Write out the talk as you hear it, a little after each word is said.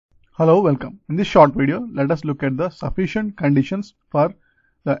Hello, welcome. In this short video, let us look at the sufficient conditions for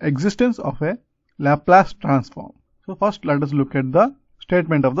the existence of a Laplace transform. So first let us look at the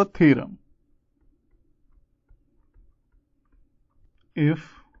statement of the theorem. If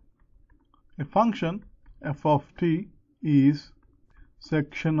a function f of t is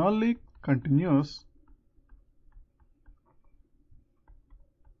sectionally continuous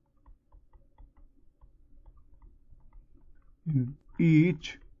in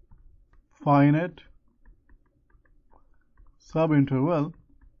each finite subinterval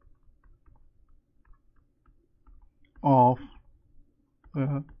of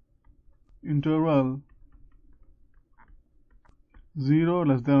the interval 0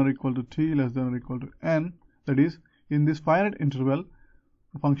 less than or equal to t less than or equal to n, that is, in this finite interval,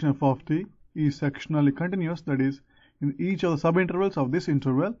 the function f of t is sectionally continuous, that is, in each of the subintervals of this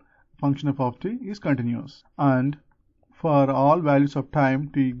interval, function f of t is continuous. And for all values of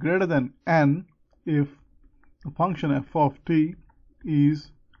time t greater than n, if the function f of t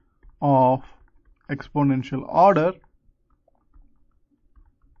is of exponential order,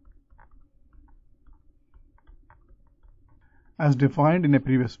 as defined in a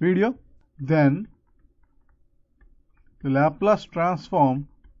previous video, then the Laplace transform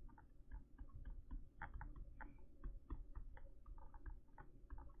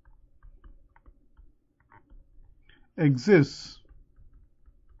exists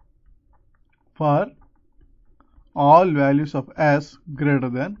for all values of s greater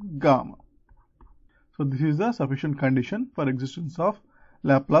than gamma. So this is the sufficient condition for existence of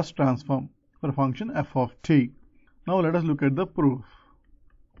Laplace transform for a function f of t. Now let us look at the proof.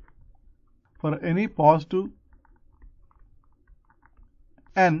 For any positive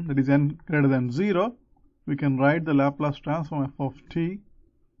n, that is n greater than 0, we can write the Laplace transform f of t,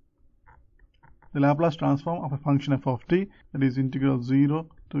 the Laplace transform of a function f of t, that is integral 0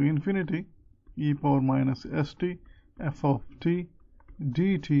 to infinity e power minus st f of t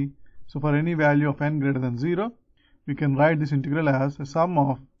dt. So for any value of n greater than 0, we can write this integral as a sum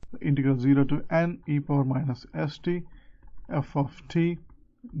of integral 0 to n e power minus st f of t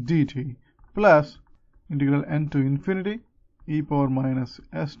dt plus integral n to infinity e power minus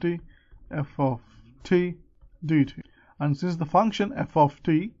st f of t dt. And since the function f of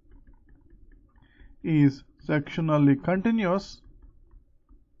t is sectionally continuous,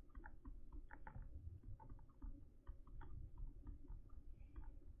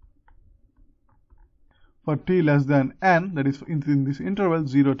 for t less than n, that is in this interval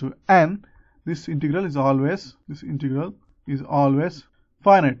 0 to n, this integral is always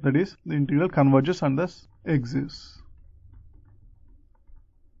finite, that is, the integral converges and thus exists.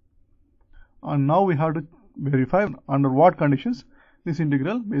 And now we have to verify under what conditions this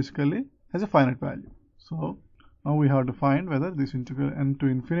integral basically has a finite value. So now we have to find whether this integral n to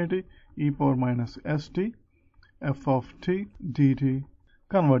infinity e power minus st f of t dt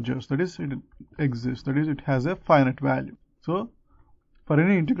converges, that is, it exists, that is, it has a finite value. So for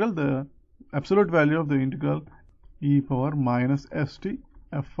any integral, the absolute value of the integral e power minus st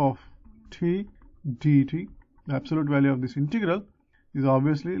f of t dt, the absolute value of this integral is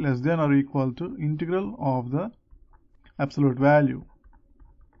obviously less than or equal to integral of the absolute value.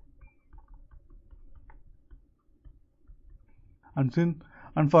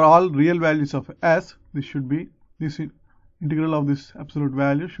 And for all real values of s, this integral of this absolute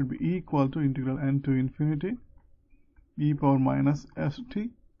value should be equal to integral n to infinity e power minus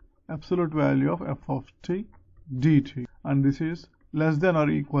st absolute value of f of t dt, and this is less than or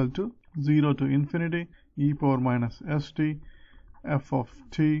equal to 0 to infinity e power minus st f of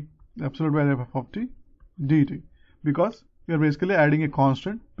t, the absolute value of f of t dt, because we are basically adding a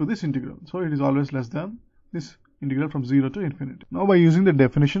constant to this integral, so it is always less than this integral from 0 to infinity. Now by using the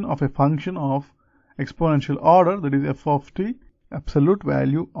definition of a function of exponential order, that is f of t, absolute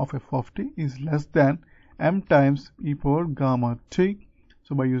value of f of t is less than m times e power gamma t.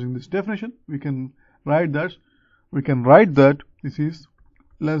 So by using this definition, we can write that this is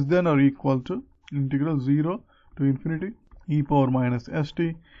less than or equal to integral 0 to infinity e power minus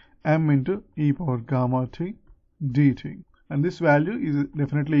st m into e power gamma t dt, and this value is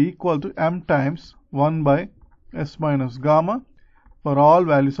definitely equal to m times 1 by s minus gamma for all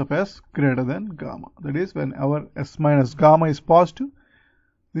values of s greater than gamma. That is, when our s minus gamma is positive,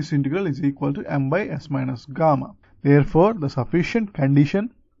 this integral is equal to m by s minus gamma. Therefore, the sufficient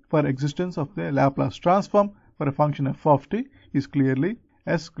condition for existence of the Laplace transform for a function f of t is clearly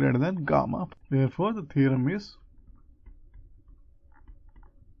s greater than gamma. Therefore, the theorem is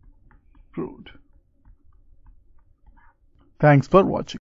proved. Thanks for watching.